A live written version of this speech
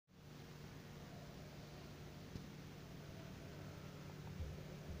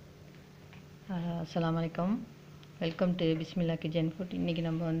அஸ்ஸலாமு அலைக்கும். Welcome to Bismillah kitchen food. இன்றைக்கி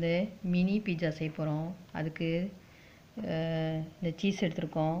நம்ம வந்து மினி பீட்சா செய்ய போகிறோம். அதுக்கு இந்த சீஸ்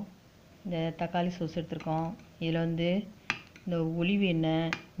எடுத்திருக்கோம், இந்த தக்காளி சோஸ் எடுத்திருக்கோம். இதில் வந்து இந்த ஒலிவ்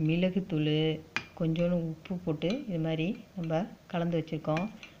எண்ணெய், மிளகுத்தூள், கொஞ்சோண்டு உப்பு போட்டு இது மாதிரி நம்ம கலந்து வச்சுருக்கோம்.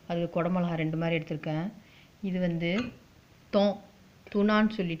 அதுக்கு குடமிளகா 2 மாதிரி எடுத்திருக்கேன். இது வந்து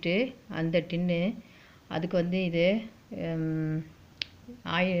தூணான்னு சொல்லிட்டு அந்த டின்னு. அதுக்கு வந்து இது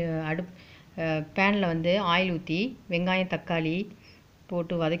பேனில் வந்து ஆயில் ஊற்றி வெங்காயம் தக்காளி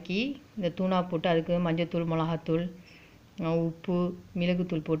போட்டு வதக்கி இந்த தூணா போட்டு அதுக்கு மஞ்சள்தூள், மிளகாத்தூள், உப்பு,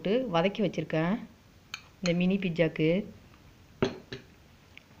 மிளகுத்தூள் போட்டு வதக்கி வச்சுருக்கேன். இந்த மினி பிட்சாக்கு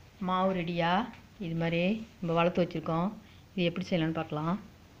மாவு ரெடியாக இது மாதிரி நம்ம வளர்த்து வச்சுருக்கோம். இது எப்படி செய்யலான்னு பார்க்கலாம்.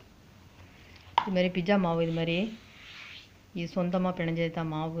 இது மாதிரி பிட்சா மாவு இது மாதிரி இது சொந்தமாக பிணைஞ்சது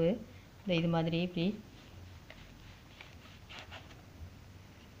தான் மாவு. இந்த இது மாதிரி இப்படி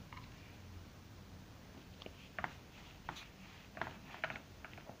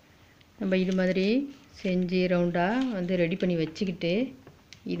நம்ம இது மாதிரி செஞ்சு ரவுண்டாக வந்து ரெடி பண்ணி வச்சுக்கிட்டு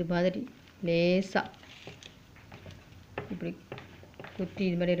இது மாதிரி லேசாக இப்படி குத்தி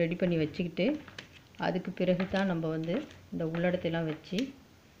இது மாதிரி ரெடி பண்ணி வச்சுக்கிட்டு அதுக்கு பிறகு தான் நம்ம வந்து இந்த உள்ளடத்தையெல்லாம் வச்சு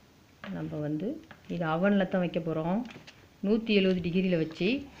நம்ம வந்து இது அவனில் தான் வைக்க போகிறோம். 170 டிகிரியில் வச்சு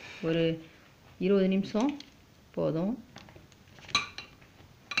ஒரு 20 நிமிஷம் போதும்.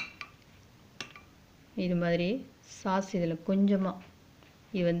 இது மாதிரி சாஸ் இதில் கொஞ்சமாக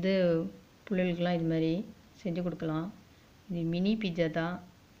இது வந்து பிள்ளைகளுக்கெல்லாம் இது மாதிரி செஞ்சு கொடுக்கலாம். இது மினி பீட்சா தான்.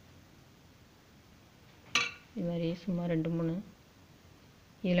 இது மாதிரி சும்மா 2-3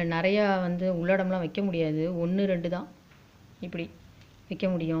 இதில் நிறையா வந்து உள்ளடம்லாம் வைக்க முடியாது, 1-2 தான் இப்படி வைக்க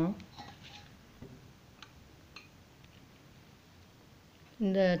முடியும்.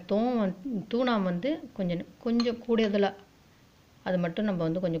 இந்த தூணா வந்து கொஞ்சம் கூடுதலாக அது மட்டும் நம்ம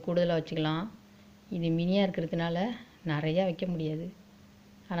வந்து கொஞ்சம் கூடுதலாக வச்சுக்கலாம். இது மினியாக இருக்கிறதுனால நிறையா வைக்க முடியாது,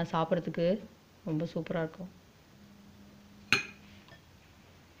 ஆனால் சாப்பிட்றதுக்கு ரொம்ப சூப்பராக இருக்கும்.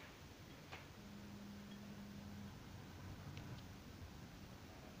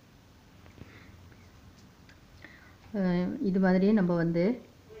 இது மாதிரியே நம்ம வந்து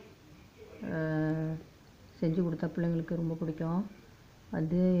செஞ்சு கொடுத்தா பிள்ளைங்களுக்கு ரொம்ப பிடிக்கும்.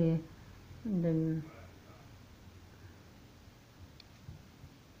 அது இந்த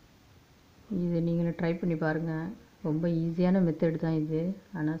இது நீங்களும் ட்ரை பண்ணி பாருங்கள். ரொம்ப ஈஸியான மெத்தட் தான் இது,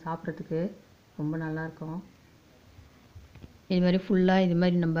 ஆனால் சாப்பிட்றதுக்கு ரொம்ப நல்லாயிருக்கும். இது மாதிரி ஃபுல்லாக இது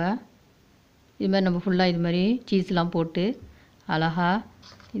மாதிரி நம்ம ஃபுல்லாக இது மாதிரி சீஸ்லாம் போட்டு அழகாக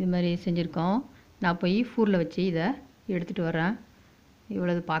இது மாதிரி செஞ்சுருக்கோம். நான் போய் ஃபூரில் வச்சு இதை எடுத்துகிட்டு வரேன்.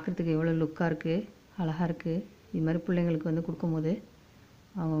 இவ்வளவு பார்க்குறதுக்கு எவ்வளோ லுக்காக இருக்குது, அழகாக இருக்குது. இது மாதிரி பிள்ளைங்களுக்கு வந்து கொடுக்கும்போது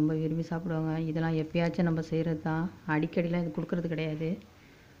அவங்க ரொம்ப விரும்பி சாப்பிடுவாங்க. இதெல்லாம் எப்பயாச்சும் நம்ம செய்கிறது தான், அடிக்கடிலாம் இது கொடுக்குறது கிடையாது.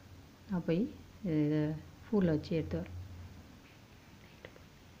 நான் போய் இதை ஃபூரில் வச்சு எடுத்து வரேன்.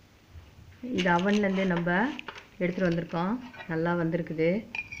 இது அவன்லேருந்தே நம்ம எடுத்துகிட்டு வந்திருக்கோம், நல்லா வந்திருக்குது.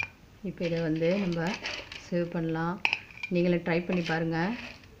 இப்போ இதை வந்து நம்ம சர்வ் பண்ணலாம். நீங்களும் ட்ரை பண்ணி பாருங்கள்.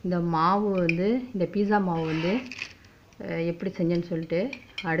 இந்த மாவு வந்து இந்த பீஸா மாவு வந்து எப்படி செஞ்சேன்னு சொல்லிட்டு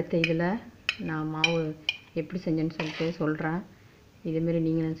அடுத்த இதில் நான் மாவு எப்படி செஞ்சேன்னு சொல்லிட்டு சொல்கிறேன். இதுமாரி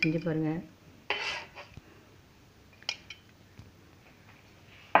நீங்களும் செஞ்சு பாருங்கள்.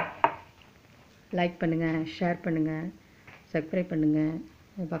 லைக் பண்ணுங்கள், ஷேர் பண்ணுங்கள், சப்ஸ்கிரைப் பண்ணுங்கள்,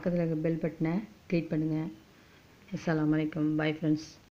 பக்கத்தில் இருக்க பெல் பட்டனை கிளிக் பண்ணுங்கள். அஸ்ஸலாமு அலைக்கும். Bye friends.